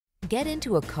Get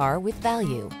into a car with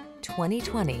value.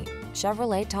 2020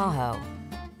 Chevrolet Tahoe.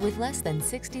 With less than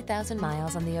 60,000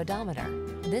 miles on the odometer,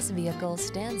 this vehicle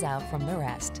stands out from the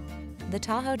rest. The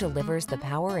Tahoe delivers the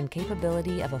power and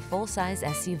capability of a full-size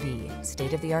SUV,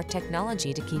 state-of-the-art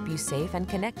technology to keep you safe and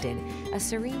connected, a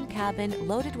serene cabin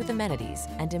loaded with amenities,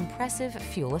 and impressive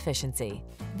fuel efficiency.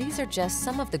 These are just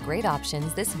some of the great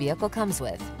options this vehicle comes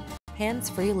with: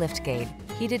 hands-free liftgate,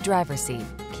 heated driver's seat,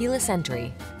 keyless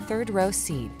entry, third-row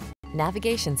seat,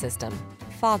 navigation system,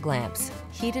 fog lamps,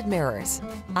 heated mirrors,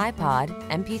 iPod,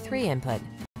 MP3 input,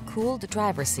 cooled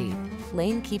driver's seat,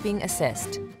 lane keeping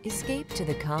assist. Escape to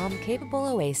the calm, capable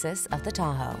oasis of the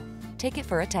Tahoe. Take it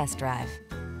for a test drive.